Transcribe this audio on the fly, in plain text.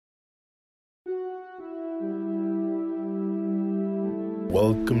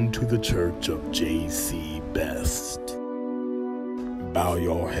Welcome to the Church of J.C. Best. Bow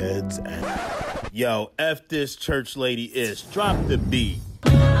your heads and... Yo, F this church lady is. Drop the beat.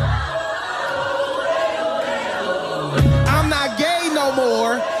 I'm not gay no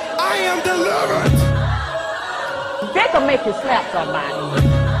more. I am delivered. That can make you slap somebody.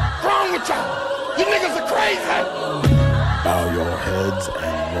 What's wrong with y'all? You niggas are crazy. Bow your heads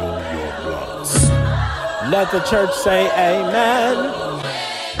and roll your blunts. Let the church say amen.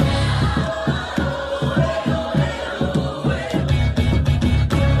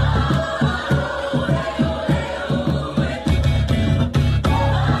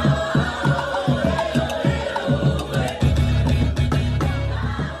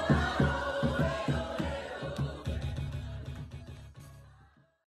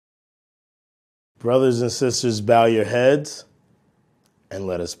 Brothers and sisters, bow your heads and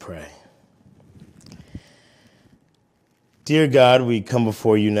let us pray. Dear God, we come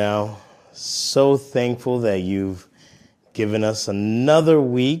before you now, so thankful that you've given us another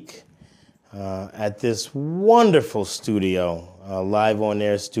week at this wonderful studio, Live On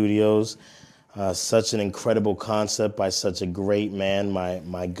Air Studios. Such an incredible concept by such a great man,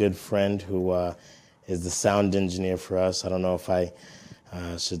 my good friend who is the sound engineer for us. I don't know if I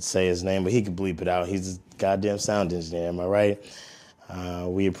should say his name, but he can bleep it out. He's a goddamn sound engineer, am I right?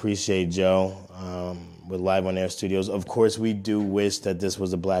 We appreciate Joe with Live On Air Studios. Of course, we do wish that this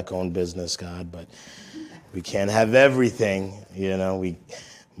was a black-owned business, God, but we can't have everything, you know.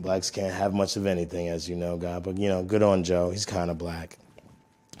 Blacks can't have much of anything, as you know, God. But, you know, good on Joe. He's kind of black.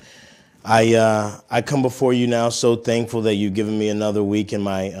 I come before you now so thankful that you've given me another week in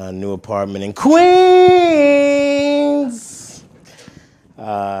my new apartment in Queens.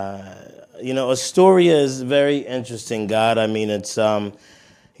 You know, Astoria is very interesting, God. I mean, it's,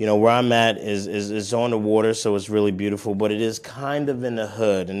 you know, where I'm at is on the water, so it's really beautiful, but it is kind of in the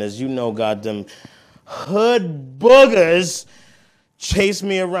hood. And as you know, God, them hood boogers chased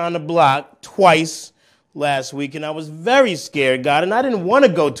me around the block twice last week, and I was very scared, God, and I didn't want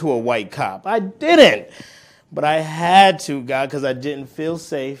to go to a white cop. I didn't, but I had to, God, because I didn't feel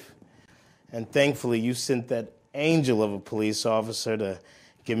safe. And thankfully, you sent that angel of a police officer to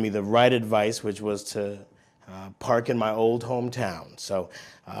give me the right advice, which was to park in my old hometown. So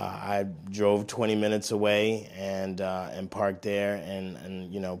I drove 20 minutes away and parked there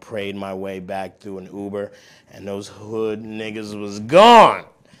and you know, prayed my way back through an Uber, and those hood niggas was gone.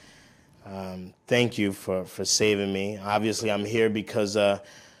 Thank you for saving me. Obviously, I'm here because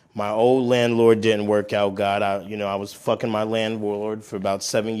my old landlord didn't work out, God. I was fucking my landlord for about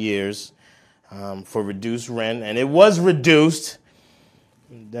 7 years for reduced rent, and it was reduced.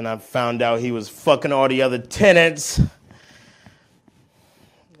 Then I found out he was fucking all the other tenants,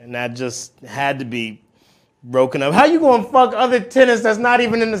 and that just had to be broken up. How you gonna fuck other tenants that's not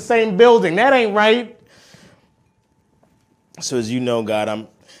even in the same building? That ain't right. So as you know, God, I'm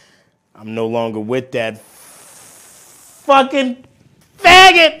no longer with that fucking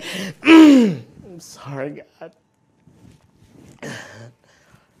faggot. I'm sorry, God.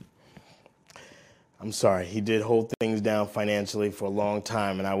 I'm sorry. He did hold things down financially for a long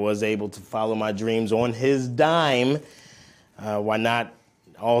time, and I was able to follow my dreams on his dime. Why not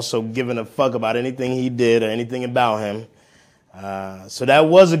also giving a fuck about anything he did or anything about him? So that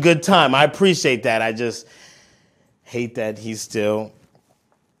was a good time. I appreciate that. I just hate that he's still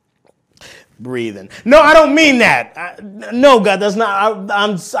breathing. No, I don't mean that. No, God, that's not.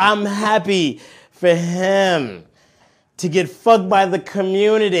 I'm happy for him to get fucked by the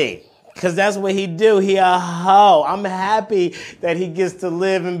community, because that's what he do. He a hoe. I'm happy that he gets to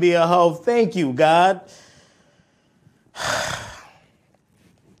live and be a hoe. Thank you, God.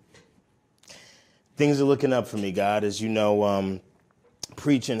 Things are looking up for me, God. As you know,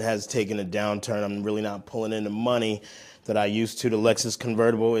 preaching has taken a downturn. I'm really not pulling in the money that I used to. The Lexus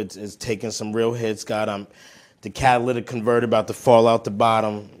convertible, it's taking some real hits, God. The catalytic converter about to fall out the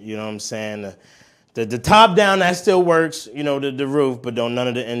bottom. You know what I'm saying? The top down, that still works, you know, the roof, but none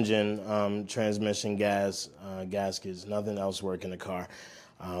of the engine, transmission, gaskets, nothing else work in the car.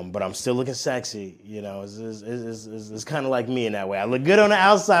 But I'm still looking sexy, you know. It's kind of like me in that way. I look good on the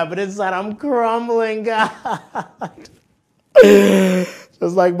outside, but inside I'm crumbling, God.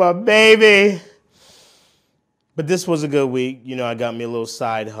 Just like my baby. But this was a good week. You know, I got me a little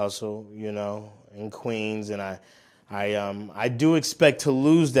side hustle, you know, in Queens, and I do expect to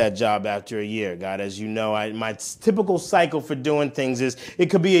lose that job after a year, God. As you know, my typical cycle for doing things is it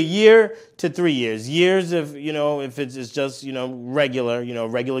could be a year to 3 years. Years if it's just,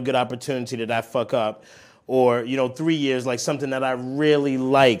 regular good opportunity that I fuck up. Or, 3 years, like something that I really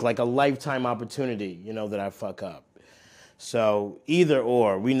like a lifetime opportunity, that I fuck up. So either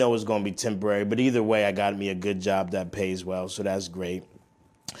or, we know it's going to be temporary, but either way, I got me a good job that pays well, so that's great.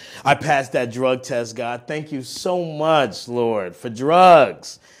 I passed that drug test, God. Thank you so much, Lord, for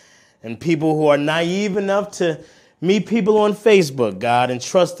drugs and people who are naive enough to meet people on Facebook, God, and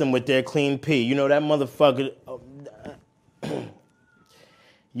trust them with their clean pee. You know, that motherfucker,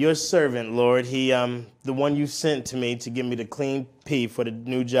 your servant, Lord, he, the one you sent to me to give me the clean pee for the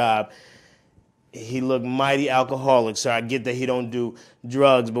new job, he looked mighty alcoholic, so I get that he don't do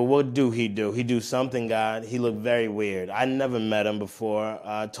drugs, but what do? He do something, God. He looked very weird. I never met him before.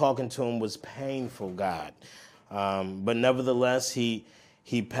 Talking to him was painful, God. But nevertheless, he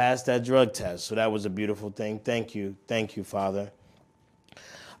passed that drug test, so that was a beautiful thing. Thank you, Father.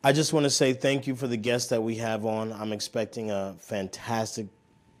 I just want to say thank you for the guests that we have on. I'm expecting a fantastic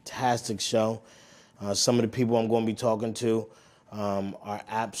show. Some of the people I'm going to be talking to are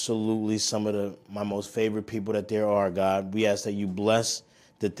absolutely some of my most favorite people that there are, God. We ask that you bless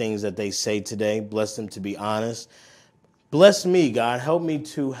the things that they say today. Bless them to be honest. Bless me, God. Help me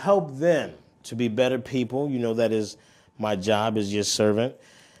to help them to be better people. You know that is my job as your servant.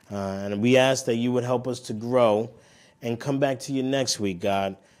 And we ask that you would help us to grow and come back to you next week,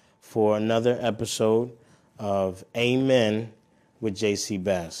 God, for another episode of Amen with J.C.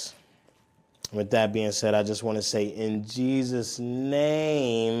 Best. With that being said, I just want to say, in Jesus'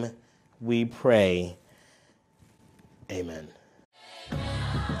 name we pray. Amen.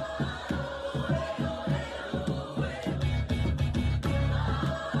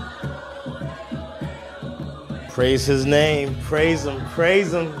 Praise his name. Praise him.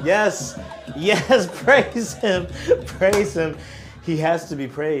 Praise him. Yes. Yes, praise him. Praise him. He has to be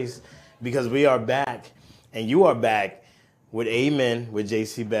praised because we are back and you are back with Amen with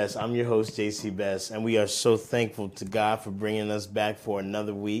JC Best. I'm your host, JC Best, and we are so thankful to God for bringing us back for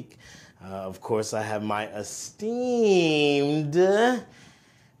another week. Of course, I have my esteemed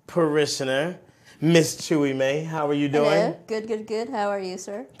parishioner, Miss Chewy May. How are you doing? Hello. Good. How are you,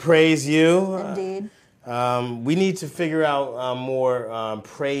 sir? Praise you. Indeed. We need to figure out more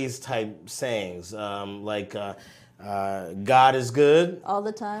praise-type sayings, like God is good. All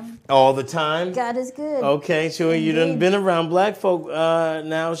the time. All the time. God is good. Okay, Chewy, you done been around black folk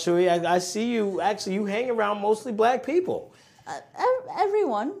now, Chewy. I see you, actually, you hang around mostly black people.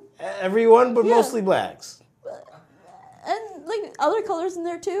 Everyone. Everyone, but mostly blacks. And, like, other colors in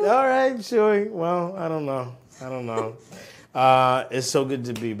there, too. All right, Chewy. Well, I don't know. It's so good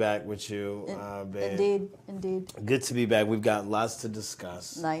to be back with you, babe. Indeed. Good to be back. We've got lots to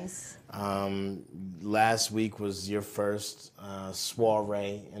discuss. Nice. Last week was your first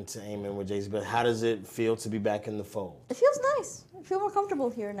soiree into Amen with Jason. But how does it feel to be back in the fold? It feels nice. I feel more comfortable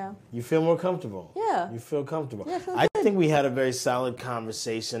here now. You feel more comfortable? Yeah. You feel comfortable? Yeah, I feel I good. think we had a very solid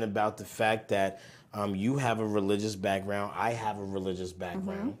conversation about the fact that you have a religious background. I have a religious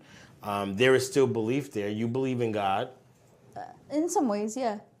background. There is still belief there. You believe in God. In some ways,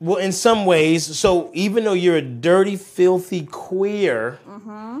 yeah. Well, in some ways. So even though you're a dirty, filthy queer,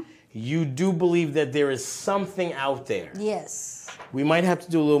 you do believe that there is something out there. Yes. We might have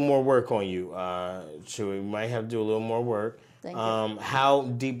to do a little more work on you, Chewy. We might have to do a little more work. Thank you. How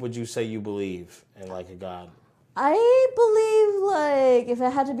deep would you say you believe in, like, a God? I believe, like, if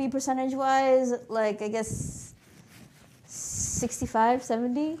it had to be percentage-wise, like, I guess 65,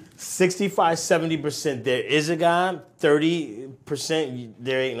 70. 65, 70% there is a God. 30%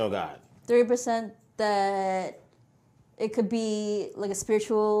 there ain't no God. 30% that it could be, like, a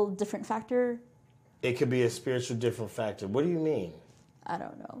spiritual different factor. It could be a spiritual different factor. What do you mean? I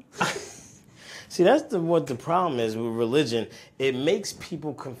don't know. See, that's what the problem is with religion. It makes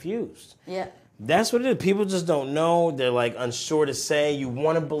people confused. Yeah. That's what it is. People just don't know. They're, like, unsure to say. You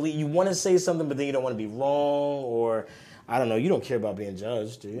want to believe, you want to say something, but then you don't want to be wrong, or I don't know. You don't care about being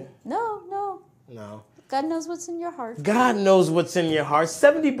judged, do you? No. No. God knows what's in your heart. God knows what's in your heart.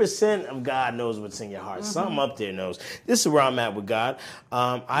 70% of God knows what's in your heart. Something up there knows. This is where I'm at with God.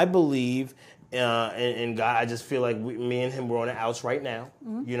 I believe in God. I just feel like me and him, we're on the outs right now.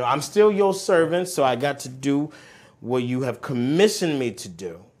 You know, I'm still your servant, so I got to do what you have commissioned me to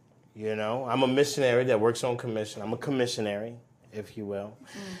do. You know, I'm a missionary that works on commission. I'm a commissionary, if you will.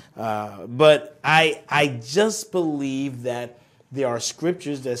 But I just believe that there are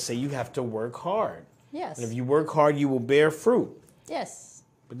scriptures that say you have to work hard. Yes. And if you work hard, you will bear fruit. Yes.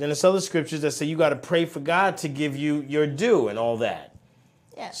 But then there's other scriptures that say you got to pray for God to give you your due and all that.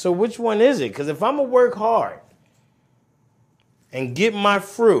 Yeah. So which one is it? Because if I'm going to work hard and get my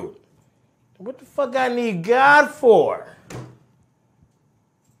fruit, what the fuck I need God for?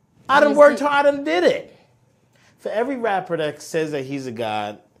 I done worked hard and did it. For every rapper that says that he's a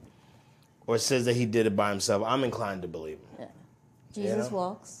God, or says that he did it by himself, I'm inclined to believe him. Yeah. Jesus know?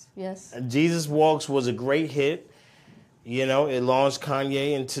 Walks. Yes. Jesus Walks was a great hit. You know, it launched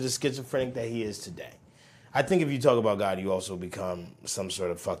Kanye into the schizophrenic that he is today. I think if you talk about God, you also become some sort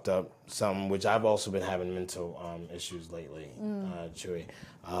of fucked up, something which I've also been having mental issues lately, Chewy.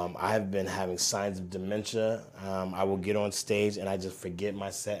 I have been having signs of dementia. I will get on stage and I just forget my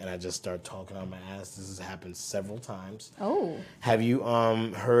set and I just start talking on my ass. This has happened several times. Oh. Have you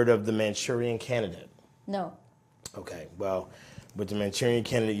heard of the Manchurian Candidate? No. Okay, well, with the Manchurian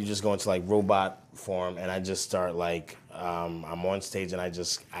Candidate, you just go into like robot form, and I just start like, I'm on stage, and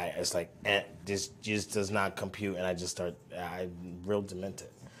it's like, this just does not compute, and I just start, I'm real demented.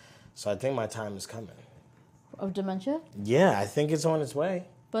 So I think my time is coming. Of dementia? Yeah, I think it's on its way.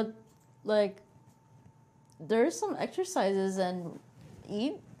 But, like, there's some exercises and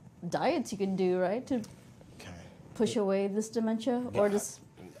diets you can do, right, to push away this dementia, or just...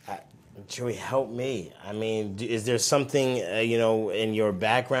 Chewy, help me. I mean, is there something, in your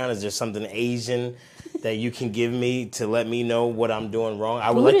background? Is there something Asian that you can give me to let me know what I'm doing wrong?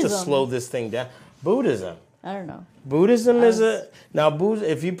 I would like to slow this thing down. Buddhism. I don't know. Buddhism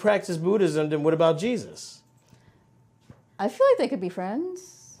if you practice Buddhism, then what about Jesus? I feel like they could be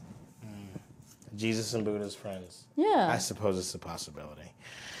friends. Jesus and Buddha's friends. Yeah. I suppose it's a possibility.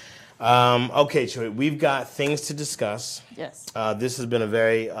 Okay, Chewy, we've got things to discuss. Yes. This has been a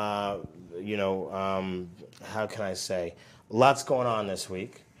very, how can I say, lots going on this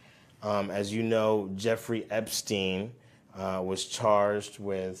week. As you know, Jeffrey Epstein was charged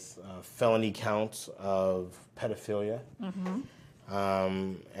with felony counts of pedophilia.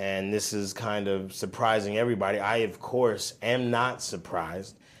 And this is kind of surprising everybody. I, of course, am not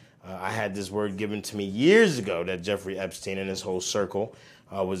surprised. I had this word given to me years ago that Jeffrey Epstein and his whole circle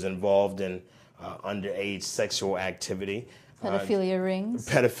was involved in underage sexual activity. Pedophilia rings.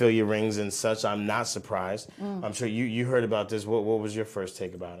 Pedophilia rings and such. I'm not surprised. I'm sure you heard about this. What was your first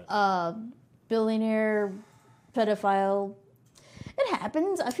take about it? Billionaire, pedophile. It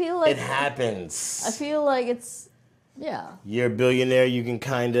happens. I feel like... It happens. I feel like it's... Yeah. You're a billionaire, you can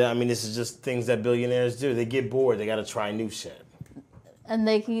this is just things that billionaires do. They get bored. They got to try new shit. And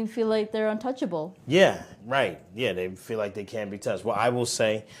they can feel like they're untouchable. Yeah, right. Yeah, they feel like they can't be touched. Well, I will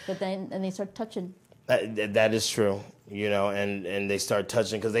say... But then and they start touching. That is true, and they start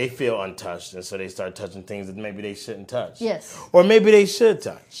touching because they feel untouched, and so they start touching things that maybe they shouldn't touch. Yes. Or maybe they should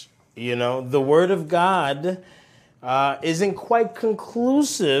touch. The Word of God isn't quite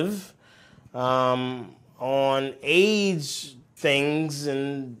conclusive on age things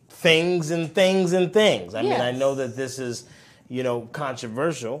and things and things and things. I mean, I know that this is...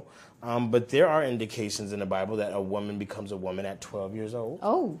 controversial, but there are indications in the Bible that a woman becomes a woman at 12 years old.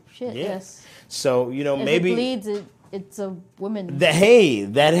 Oh, shit, Yeah. yes. So, maybe... If it bleeds, it's a woman.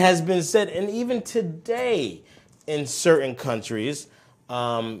 That has been said. And even today, in certain countries,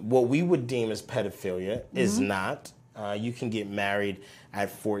 what we would deem as pedophilia is not. You can get married at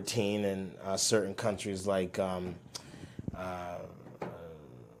 14 in certain countries like...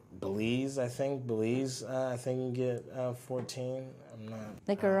 Belize, I think you get 14. I'm not.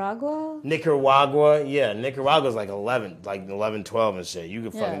 Nicaragua, yeah. Nicaragua's like 11, 12 and shit. You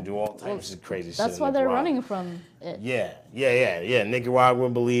can fucking do all types of crazy shit. That's why they're running from it. Yeah. Nicaragua,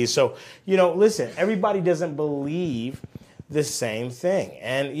 Belize. So, listen, everybody doesn't believe the same thing.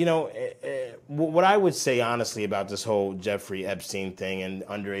 And, what I would say honestly about this whole Jeffrey Epstein thing and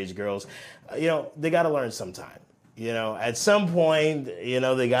underage girls, they got to learn sometime. At some point,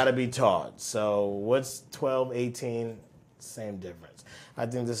 they got to be taught. So what's 12, 18? Same difference. I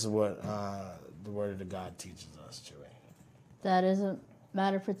think this is what the Word of God teaches us, Chewy. That doesn't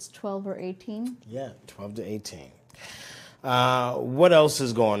matter if it's 12 or 18? Yeah, 12 to 18. What else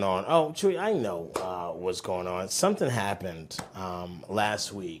is going on? Oh, Chewy, I know what's going on. Something happened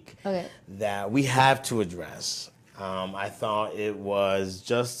last week that we have to address. I thought it was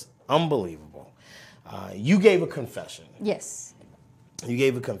just unbelievable. You gave a confession. Yes. You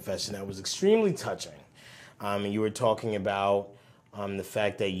gave a confession that was extremely touching. You were talking about the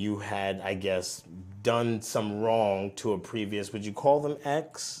fact that you had, I guess, done some wrong to a previous, would you call them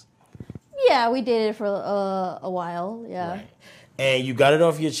ex? Yeah, we dated for a while, yeah. Right. And you got it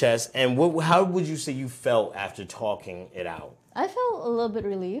off your chest. And how would you say you felt after talking it out? I felt a little bit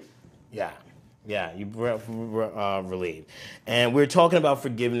relief. Yeah, you relieved. And we were talking about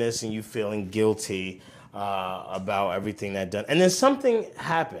forgiveness and you feeling guilty about everything that done. And then something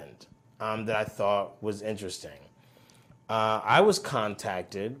happened that I thought was interesting. I was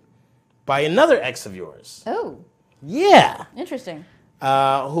contacted by another ex of yours. Oh. Yeah. Interesting.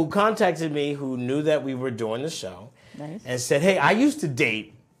 Who contacted me, who knew that we were doing the show. Nice. And said, hey, I used to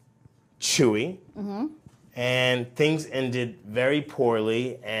date Chewy, and things ended very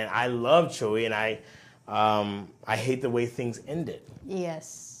poorly. And I love Chewy, and I hate the way things ended.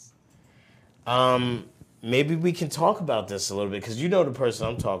 Yes. Maybe we can talk about this a little bit because you know the person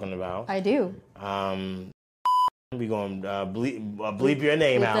I'm talking about. I do. We're going to bleep your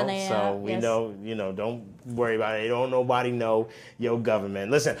name out, so out, we yes. know, don't worry about it. Don't nobody know your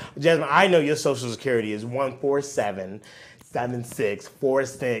government. Listen, Jasmine, I know your Social Security is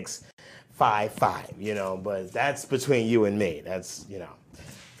 147-76-4655, but that's between you and me. That's,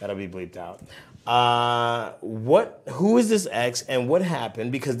 that'll be bleeped out. Who is this ex and what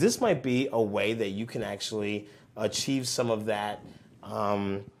happened? Because this might be a way that you can actually achieve some of that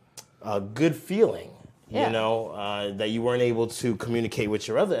good feeling. Yeah. That you weren't able to communicate with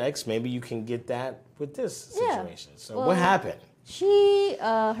your other ex. Maybe you can get that with this situation. So what happened?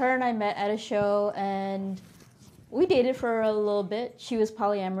 Her and I met at a show, and we dated for a little bit. She was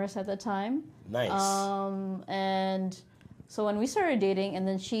polyamorous at the time. Nice. And so when we started dating, and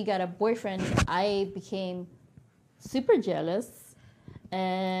then she got a boyfriend, I became super jealous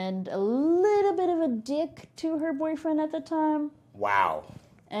and a little bit of a dick to her boyfriend at the time. Wow.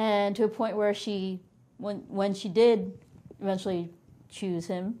 And to a point where when she did eventually choose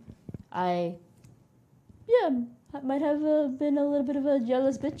him, I might have been a little bit of a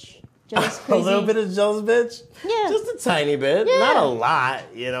jealous bitch. Jealous, crazy. A little bit of jealous bitch? Yeah. Just a tiny bit. Yeah. Not a lot.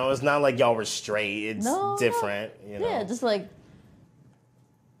 It's not like y'all were straight. It's different. Yeah, just like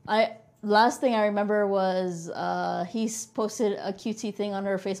last thing I remember was he posted a cutesy thing on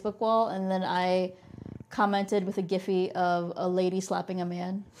her Facebook wall, and then I commented with a Giphy of a lady slapping a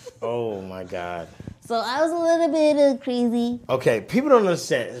man. Oh my God. So I was a little bit crazy. Okay, people don't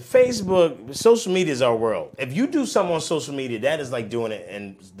understand. Facebook, social media is our world. If you do something on social media, that is like doing it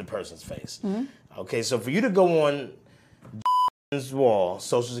in the person's face. Okay, so for you to go on wall,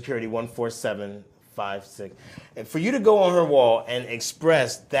 Social Security 14756, and for you to go on her wall and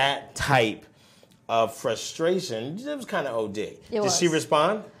express that type of frustration, it was kind of OD. Did she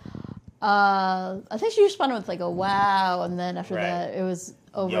respond? I think she responded with like a wow, and then after that it was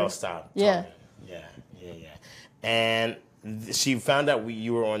over. Yo, stop. Yeah. Yeah. And she found out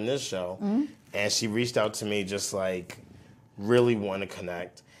you were on this show, and she reached out to me just like really want to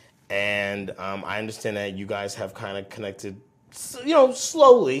connect. And I understand that you guys have kind of connected,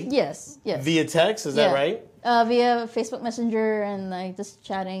 slowly. Yes. Via text, is that right? Via Facebook Messenger and like just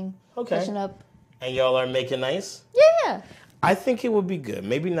chatting, catching up. And y'all are making nice? Yeah. I think it would be good.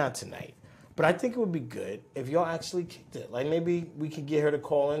 Maybe not tonight, but I think it would be good if y'all actually kicked it. Like maybe we could get her to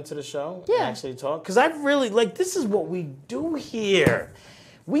call into the show and actually talk. Because I really, this is what we do here.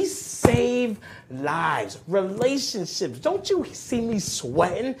 We save lives, relationships. Don't you see me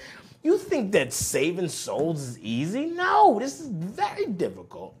sweating? You think that saving souls is easy? No, this is very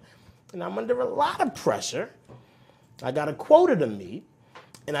difficult. And I'm under a lot of pressure. I got a quota to meet.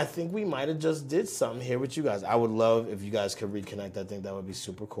 And I think we might have just did something here with you guys. I would love if you guys could reconnect. I think that would be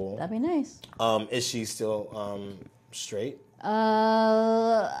super cool. That'd be nice. Is she still straight?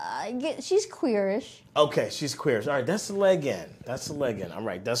 She's queerish. Okay, she's queer. All right, that's the leg in. All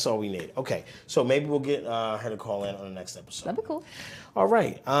right, that's all we need. Okay, so maybe we'll get her to call in on the next episode. That'd be cool. All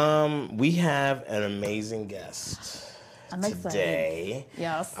right, we have an amazing guest. I'm today.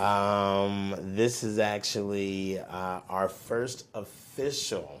 Yes. This is actually our first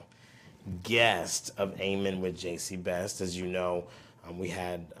official guest of Amen with JC Best. As you know, we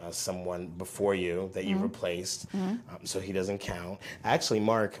had someone before you that you replaced, so he doesn't count. Actually,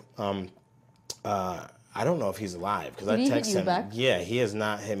 Mark, I don't know if he's alive because I texted him. Back? Yeah, he has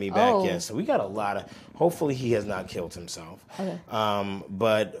not hit me back yet. So we got a lot of. Hopefully, he has not killed himself. Okay.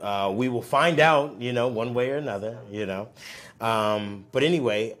 But we will find out. One way or another. But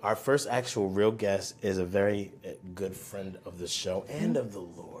anyway, our first actual real guest is a very good friend of the show and of the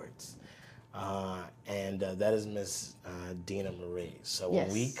Lord's, and that is Miss Dina Marie. So when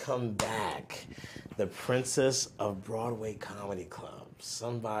we come back, the Princess of Broadway Comedy Club,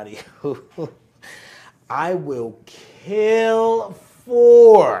 somebody who I will kill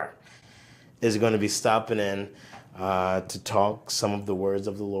for, is going to be stopping in to talk some of the words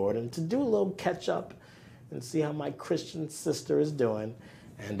of the Lord and to do a little catch up and see how my Christian sister is doing.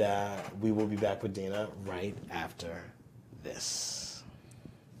 And we will be back with Dina right after this.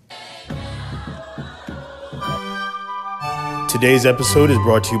 Today's episode is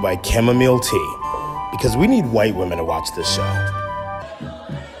brought to you by Chamomile Tea, because we need white women to watch this show.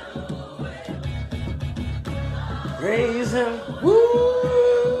 Praise him,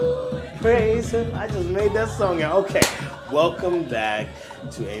 woo! Praise him. I just made that song out. Okay, welcome back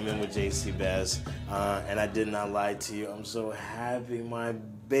to Amen with JC Best. And I did not lie to you. I'm so happy my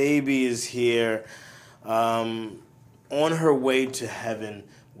baby is here. On her way to heaven,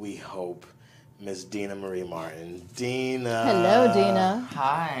 we hope. Miss Dina Marie Martin. Dina. Hello, Dina.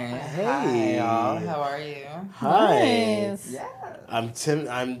 Hi. Hey. Hi, y'all. How are you? Hi. Nice. Yeah. I'm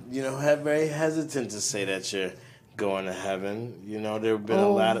very hesitant to say that you're going to heaven. You know, there have been a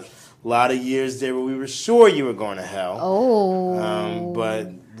lot of years there where we were sure you were going to hell. Oh. But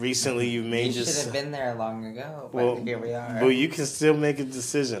recently you've made You should have been there long ago, but here we are. Well, you can still make a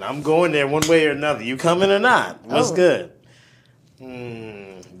decision. I'm going there one way or another. You coming or not? What's good?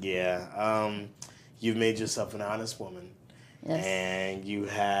 Yeah. You've made yourself an honest woman. Yes. And you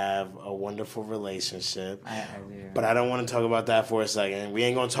have a wonderful relationship. I do. But I don't want to talk about that for a second. We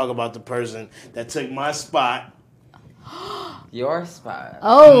ain't going to talk about the person that took my spot. Your spot.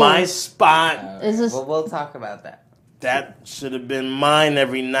 Oh. My spot. Is this? Well, we'll talk about that. That should have been mine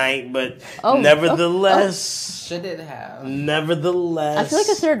every night, but Oh, nevertheless. Should it have? Nevertheless. I feel like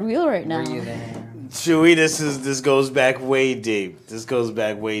a third wheel right now. Were you there? Chewy, this goes back way deep.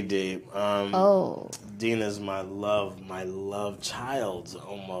 Dina's my love child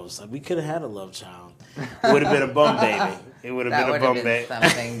almost. We could have had a love child. It would have been a bum baby. It would have been a bum baby.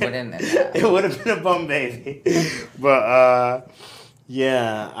 Something, wouldn't it? It would have been a bum baby. But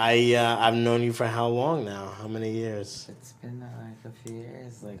yeah, I've known you for how long now? How many years? It's been like a few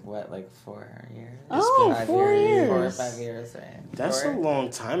years. Like what? Like 4 years? Oh, 5 4 years. 4 or 5 years, right? That's Four? a long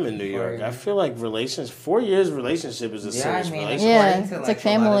time in New York. years. I feel like 4 years relationship is a Yeah, serious I mean, relationship. Yeah, according to it's like like a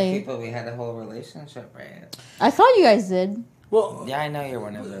family. lot of people, we had a whole relationship, right? I thought you guys did. Well, Yeah, I know you're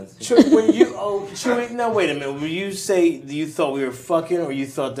one of those. when you Chewy, no, wait a minute. When you say you thought we were fucking, or you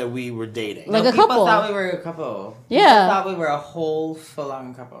thought that we were dating? Like No, a people couple. thought we were a couple. Yeah. People thought we were a whole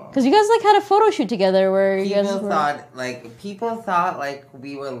full-on couple. Because you guys like had a photo shoot together where you guys People were. thought like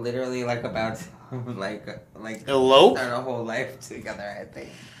we were literally like about to like Elope? start a whole life together. I think.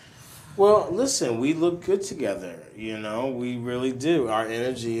 Well, listen, we look good together. You know, we really do. Our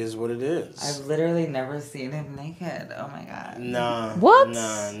energy is what it is. I've literally never seen him naked. Oh my god. Nah. What?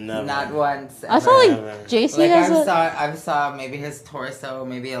 Nah, never. Not once. I saw ever. like JC Like has I saw maybe his torso,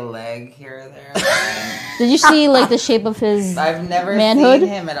 maybe a leg here or there. Did you see like the shape of his I've never manhood? seen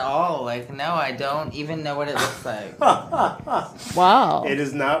him at all. Like no, I don't even know what it looks like. Wow. It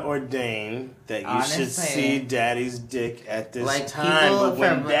is not ordained that you should Honestly. see Daddy's dick at this Like time. people But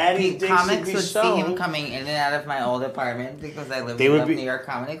when from Daddy's dick should comics be would see him shown, coming in and out of my old apartment because I live They in would the be- New York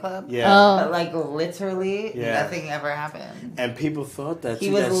Comedy Club. yeah. Oh. But like literally, Yeah. nothing ever happened. And people thought that He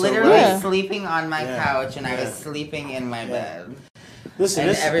too. was That's so literally right. Yeah. sleeping on my Yeah. couch, and I Yeah. was sleeping in my bed. Listen,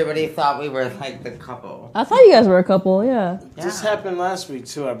 And this, everybody thought we were like the couple. I thought you guys were a couple, yeah. this happened last week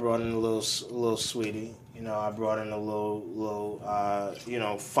too. I brought in a little sweetie. You know, I brought in a little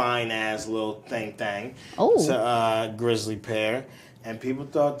fine ass little thing. Oh. To Grizzly Pear, and people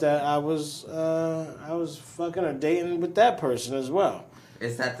thought that I was fucking or dating with that person as well.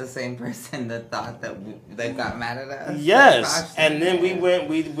 Is that the same person that thought that that got mad at us? Yes, and then we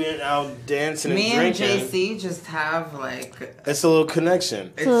went out dancing Me and and drinking. JC just have like It's a little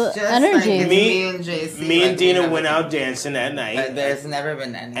connection. it's So, just energy. like it's me and JC. Me like, and Dina we have went a- out dancing that night. But there's never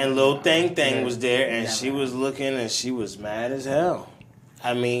been any. And Lil Thing was there, and Never. she was looking, and she was mad as hell.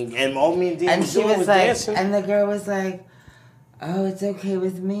 I mean, and all me and Dina And was she doing was was like, dancing. and the girl was like, "Oh, it's okay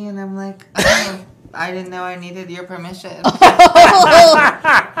with me," and I'm like, "Oh, I didn't know I needed your permission."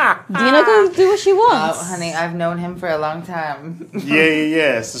 Dina can do what she wants. Honey, I've known him for a long time.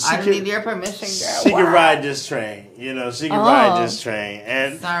 Yeah. So I she need could, your permission, girl. she could Wow. ride this train. You know, she could Oh. ride this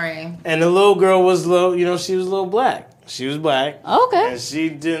train. Sorry. And the little girl was little, she was a little black. She was black. Okay. And she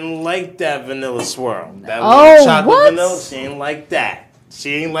didn't like that vanilla swirl. That Oh, little chocolate what? vanilla, she ain't like that.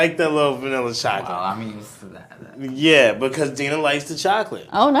 She ain't like that little vanilla chocolate. Well, I'm used to that. Yeah, because Dina likes the chocolate.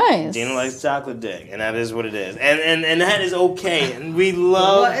 Oh, nice. Dina likes chocolate dick, and that is what it is. And that is okay. And we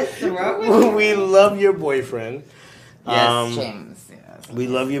love What is wrong with you? we love your boyfriend. Yes, James. Yes. We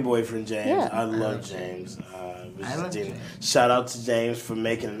love your boyfriend, James. Yeah. I love James. I love Dina. James. Shout out to James for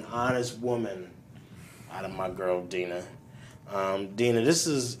making an honest woman out of my girl Dina. Dina,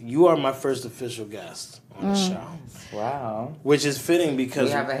 you are my first official guest on the show, Wow. which is fitting because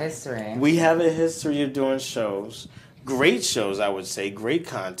We have a history. we have a history of doing shows, great shows, I would say, great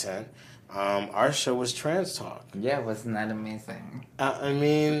content. Our show was Trans Talk. Yeah, wasn't that amazing? I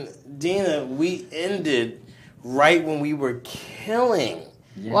mean, Dina, we ended right when we were killing.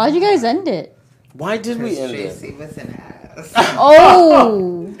 Yeah. Why'd you guys end it? Why did we Because end it? Tracy was an ass.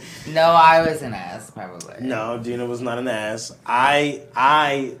 Oh. No, I was an ass, probably. No, Dina was not an ass.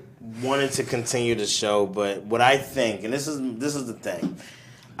 I wanted to continue the show, but what I think, and this is the thing,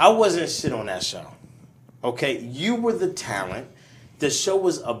 I wasn't shit on that show. Okay, you were the talent. the show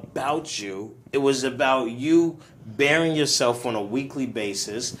was about you. It was about you bearing yourself on a weekly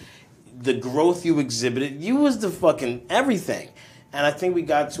basis. The growth you exhibited, you was the fucking everything. And I think we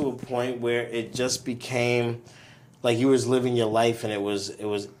got to a point where it just became like you was living your life, and it was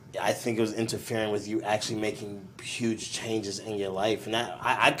I think it was interfering with you actually making huge changes in your life. And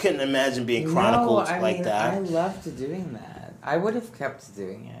I couldn't imagine being chronicled like that. I loved doing that. I would have kept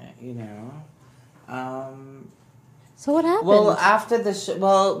doing it, you know. So what happened? Well, after the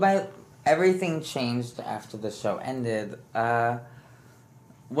show, everything changed after the show ended.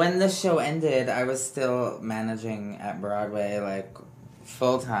 When the show ended, I was still managing at Broadway, like,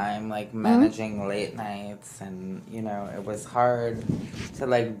 full-time, like, managing late nights, and, you know, it was hard to,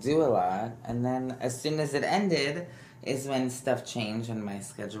 like, do a lot. And then as soon as it ended is when stuff changed and my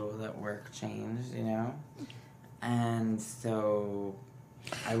schedule at work changed, you know? And so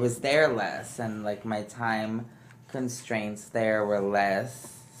I was there less, and, like, my time constraints there were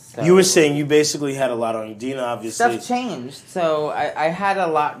less. So You were saying you basically had a lot on you. Dina, obviously. stuff changed. So I had a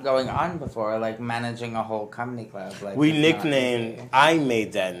lot going on before, like managing a whole comedy club. Like We it's not nicknamed, easy. I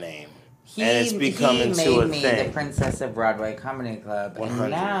made that name. And it's become he into made a me thing. the Princess of Broadway Comedy Club. 100.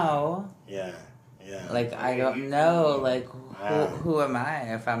 And now, Yeah. like, I don't know, like, Wow. who am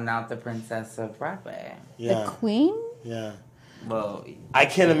I if I'm not the Princess of Broadway? Yeah. the queen? Yeah. Well, I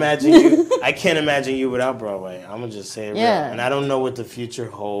can't imagine you. I can't imagine you without Broadway. I'm gonna just say it Yeah. real. And I don't know what the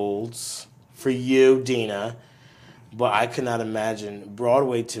future holds for you, Dina, but I could not imagine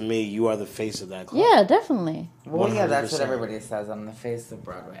Broadway. To me, you are the face of that club. Yeah, definitely. well, yeah, that's what 100%. everybody says. I'm the face of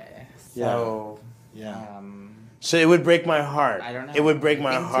Broadway. So, Yeah. So it would break my heart. I don't know. It would break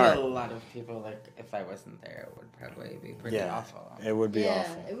my I think heart. to a lot of people, like, if I wasn't there, it would probably be pretty Yeah. awful. It would be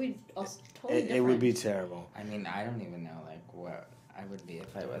awful. it would totally It would be terrible. I mean, I don't even know, like, what I would be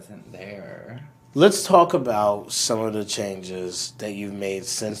if I wasn't there. Let's talk about some of the changes that you've made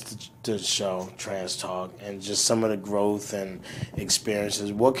since the show, Trans Talk, and just some of the growth and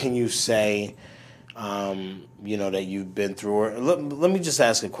experiences. What can you say, you know, that you've been through? Or let me just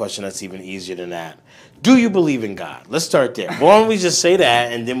ask a question that's even easier than that. Do you believe in God? Let's start there. Why don't we just say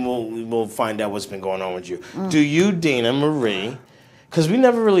that, and then we'll find out what's been going on with you. Do you, Dina Marie, because we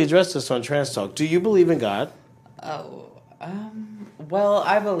never really addressed this on Trans Talk, do you believe in God? Oh, well,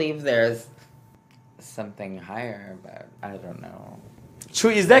 I believe there's something higher, but I don't know.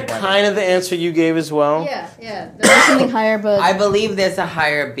 True. Is that kind of the answer you gave as well? Yeah. There's something higher, but I believe there's a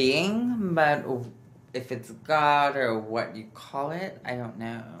higher being, but if it's God or what you call it, I don't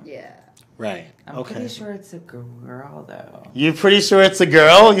know. yeah. Right. I'm Okay. pretty sure it's a girl, though. You're pretty sure it's a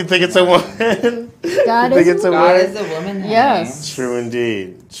girl? You think it's a woman? God you think is it's a God woman? is a woman. honey. Yes. True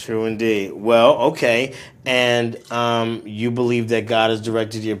indeed. True indeed. Well, okay. And you believe that God has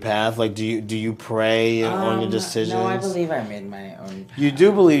directed your path? Like, do you pray on your decisions? No, I believe I made my own path. You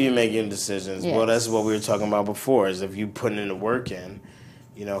do believe you're making decisions. Well, Yes. that's what we were talking about before, is if you putting in the work in,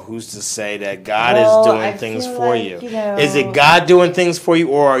 you know, who's to say that God Well, is doing I things feel for like, you? you know, Is it God doing things for you,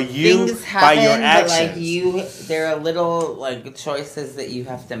 or are you Things by happen, your but actions? like there are little like choices that you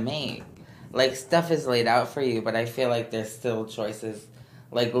have to make. Like stuff is laid out for you, but I feel like there's still choices,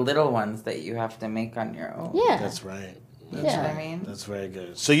 like little ones that you have to make on your own. Yeah. That's right. You That's know what I right. mean? That's very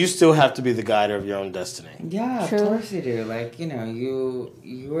good. So you still have to be the guide of your own destiny. Yeah, True. of course you do. Like, you know,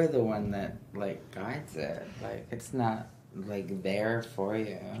 you are the one that like guides it. Like it's not like there for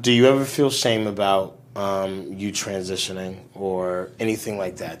you. Do you ever feel shame about you transitioning or anything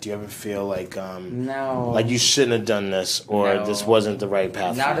like that? Do you ever feel like No. like you shouldn't have done this, or No. this wasn't the right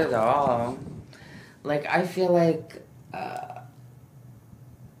path? Not for you? at all. Like I feel like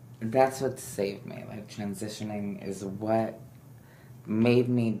that's what saved me. Like transitioning is what made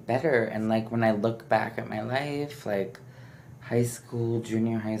me better. And like when I look back at my life, like high school,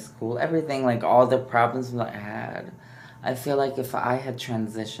 junior high school, everything, like all the problems that I had, I feel like if I had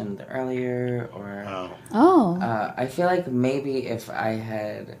transitioned earlier or Oh. I feel like maybe if I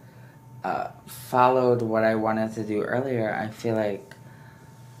had followed what I wanted to do earlier, I feel like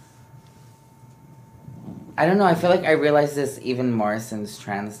I don't know, I feel like I realized this even more since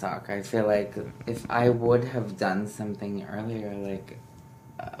Trans Talk. I feel like if I would have done something earlier, like,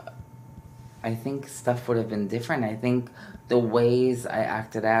 I think stuff would have been different. I think the ways I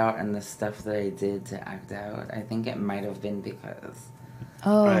acted out and the stuff that I did to act out, I think it might have been because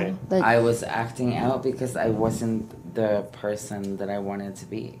Right. like I was acting out because I wasn't the person that I wanted to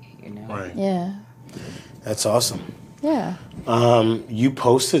be, you know? Right. yeah. That's awesome. Yeah. You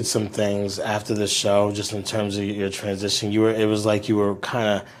posted some things after the show, just in terms of your transition. It was like you were kind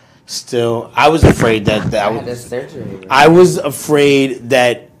of Still, I was afraid that I had a surgery. I was afraid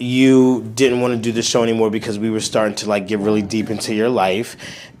that you didn't want to do the show anymore because we were starting to like get really deep into your life,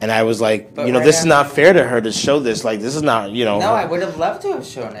 and I was like, But you know, right this is not after- fair to her to show this. Like, this is not, you know. No, I would have loved to have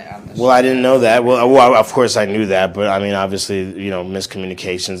shown it on the show. Well, I didn't know that. Well, of course I knew that, but I mean, obviously, you know,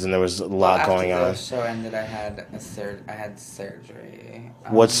 miscommunications, and there was a lot going After on. the show ended, I had surgery.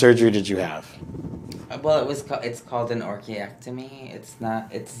 What surgery did you have? Well, it's called an orchiectomy. It's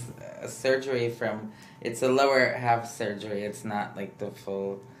a surgery from, it's a lower half surgery. It's not like the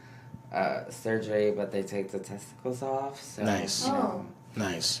full surgery, but they take the testicles off. So, Nice. you know.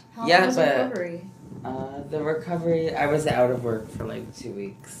 Nice. How Yeah, long was the but- recovery? The recovery, I was out of work for like 2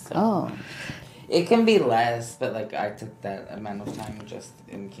 weeks. So. Oh. It can be less, but like I took that amount of time just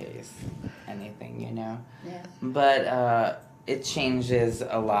in case anything, you know. Yeah. But it changes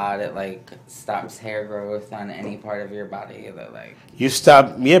a lot. It like stops hair growth on any part of your body that like, You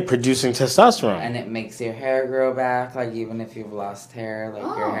stopped, producing testosterone. and it makes your hair grow back. Like even if you've lost hair, like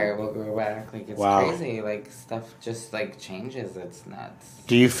your Oh. hair will grow back. Like it's Wow. crazy. Like stuff just like changes. It's nuts.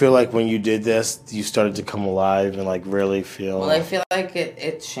 Do you feel like when you did this, you started to come alive and like really feel? Well, I feel like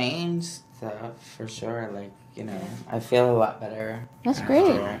it changed stuff for sure. Like you know, I feel a lot better. That's great.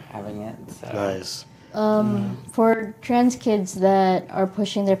 after having it. So. Nice. For trans kids that are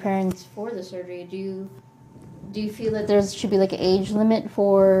pushing their parents for the surgery, do you feel that there should be like an age limit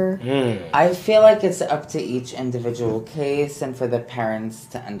for? I feel like it's up to each individual case and for the parents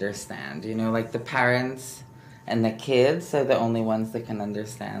to understand. You know, like the parents and the kids are the only ones that can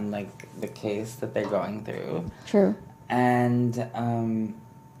understand like the case that they're going through. True. And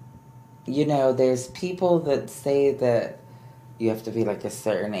you know, there's people that say that you have to be like a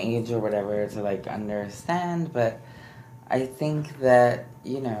certain age or whatever to like understand, but I think that,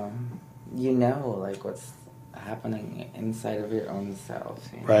 you know like what's happening inside of your own self.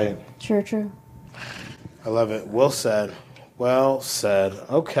 You know? Right. True. I love it. Well said. Well said.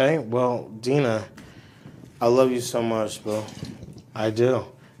 Okay. Well, Dina, I love you so much, bro. I do.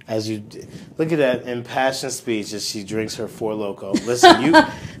 As you look at that impassioned speech as she drinks her Four Loko. Listen,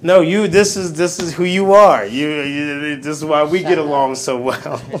 this is who you are. You this is why we get along so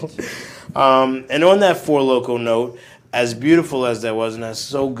well. And on that Four Loko note, as beautiful as that was, and as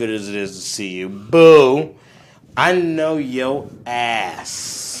so good as it is to see you, boo, I know your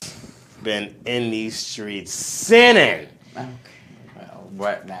ass been in these streets sinning. Okay. Well,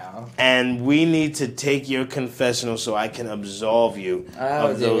 what now? And we need to take your confessional so I can absolve you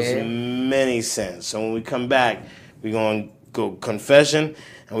of do those we? many sins. So when we come back, we're going to go confession,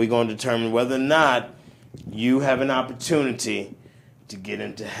 and we're going to determine whether or not you have an opportunity to get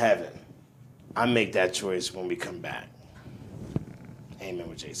into heaven. I make that choice when we come back. Amen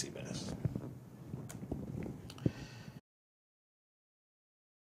with JC Best.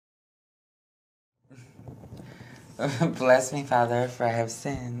 Bless me, Father, for I have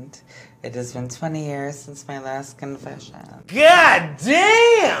sinned. It has been 20 years since my last confession. God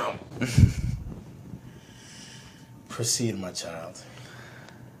damn! Proceed, my child.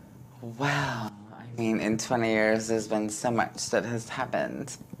 Wow. I mean, in 20 years, there's been so much that has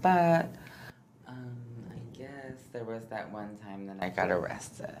happened. But I guess there was that one time that I got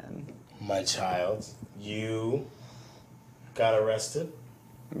arrested. My child, you got arrested?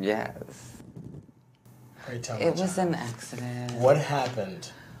 Yes. Pray tell me, It was child. an accident. What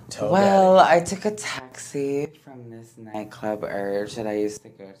happened? Tell Well, Daddy. I took a taxi from this nightclub, Urge, that I used to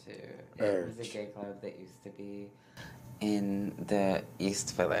go to. It was a Urge. gay club that used to be in the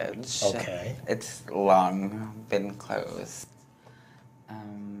East Village. Okay. It's long been closed.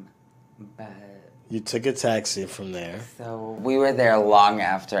 But You took a taxi from there. so we were there long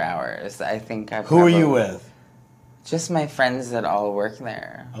after hours. I think I. Who were you probably- with? Just my friends that all work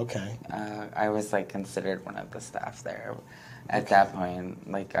there. Okay. I was like considered one of the staff there. At that point,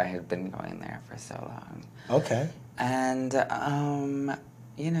 like I had been going there for so long. Okay. And,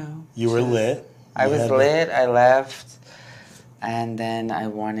 you know. You were just- lit. I You was had- lit. I left. And then I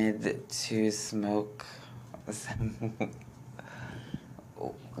wanted to smoke some.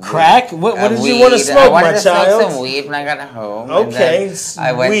 Crack? What did you weed. want to I smoke, wanted my to smoke child? some weed when I got home. Okay, And then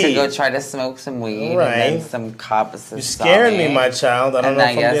I went to go weed. try to smoke some weed. Right. And then some cops You're saw scaring me, my child. I don't And know I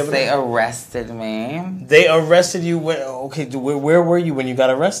if I'm guess able they to. arrested me. They arrested you when? Okay, where were you when you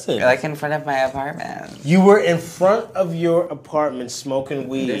got arrested? Like in front of my apartment. You were in front of your apartment smoking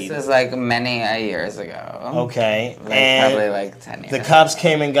weed. This was like many years ago. Okay, Like and probably like 10 years. the cops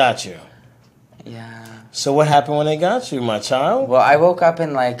came and got you. Yeah. So what happened when they got you, my child? Well, I woke up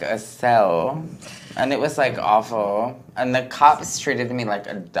in like a cell. And it was like awful. And the cops treated me like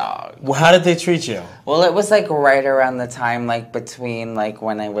a dog. Well, how did they treat you? Well, it was like right around the time, like between like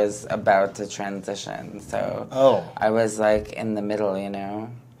when I was about to transition. So I was like in the middle, you know.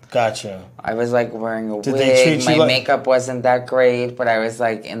 Gotcha. I was like wearing a Did wig. they treat you My like- makeup wasn't that great, but I was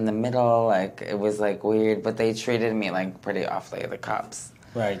like in the middle. Like it was like weird, but they treated me like pretty awfully, the cops.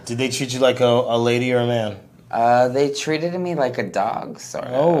 Right. Did they treat you like a lady or a man? They treated me like a dog, sort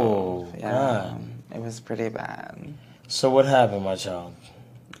of. Oh, yeah. God. It was pretty bad. So what happened, my child?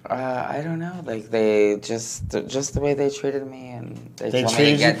 I don't know. Like they just the way they treated me, and they told me to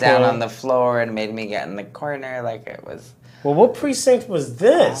treated you get down poor. on the floor and made me get in the corner. Like it was. Well, what precinct was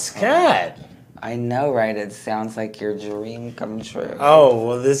this? God. I know, right? It sounds like your dream come true. Oh,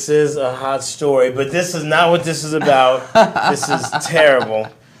 well, this is a hot story, but this is not what this is about. This is terrible.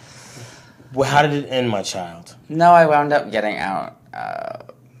 Well, how did it end, my child? No, I wound up getting out.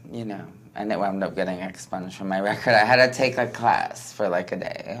 You know. And it wound up getting expunged from my record. I had to take a class for like a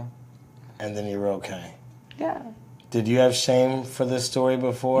day. And then you were okay. Yeah. Did you have shame for this story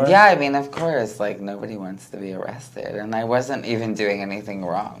before? Yeah, I mean, of course, like, nobody wants to be arrested. And I wasn't even doing anything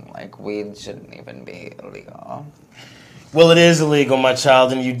wrong. Like, weed shouldn't even be illegal. Well, it is illegal, my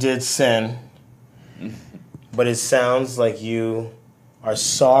child, and you did sin. But it sounds like you are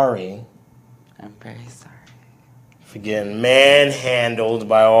sorry I'm very sorry. for getting manhandled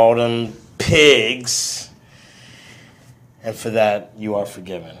by all them pigs. And for that, you are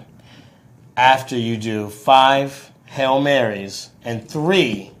forgiven. After you do 5 Hail Marys and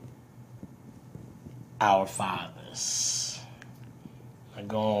 3 Our Fathers. Now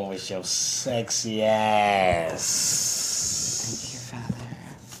go on with your sexy ass. Thank you, Father.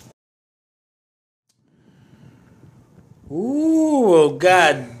 Ooh, well,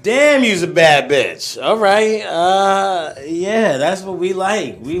 god damn, you's a bad bitch. All right. Yeah, that's what we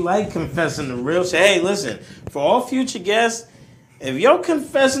like. We like confessing the real shit. Hey, listen, for all future guests, if your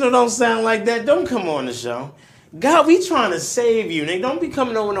confessing don't sound like that, don't come on the show. God, we trying to save you. They don't be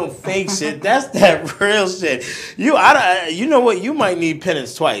coming over no fake shit. That's that real shit. You know what? You might need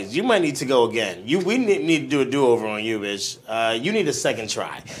penance twice. You might need to go again. We need to do a do-over on you, bitch. You need a second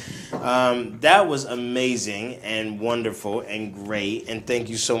try. That was amazing and wonderful and great. And thank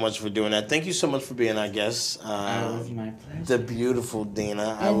you so much for doing that. Thank you so much for being our guest. It was my pleasure. The beautiful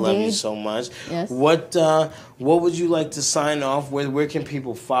Dina. I love you Indeed. so much. Yes. What would you like to sign off with? Where can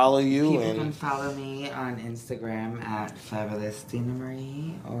people follow you? People can follow me on Instagram at Fabulous Dina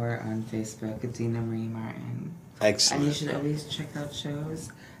Marie or on Facebook at Dina Marie Martin. Excellent. And you should always check out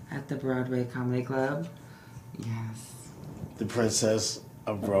shows at the Broadway Comedy Club. Yes. The Princess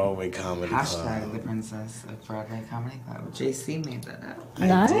of Broadway Comedy Club. Hashtag the Princess of Broadway Comedy Club. JC made that up.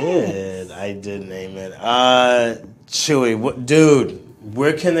 Nice. I did name it. Chewy, dude,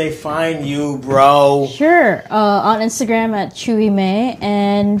 where can they find you, bro? Sure. On Instagram at Chewy May.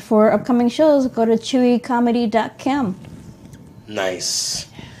 And for upcoming shows, go to chewycomedy.com. Nice.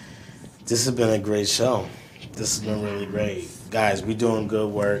 This has been a great show. This has been really great. Guys, we're doing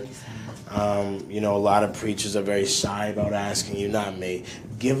good work. A lot of preachers are very shy about asking you, not me,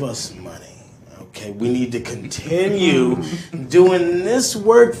 give us money. Okay, we need to continue doing this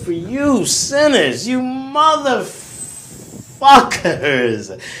work for you, sinners, you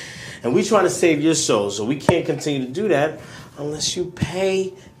motherfuckers. And we trying to save your soul, so we can't continue to do that unless you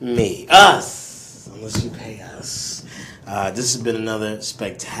pay us. This has been another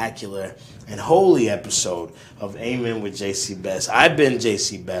spectacular and holy episode of Amen with JC Best. I've been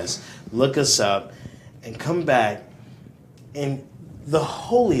JC Best. Look us up and come back in the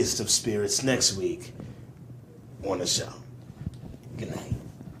holiest of spirits next week on the show. Good night.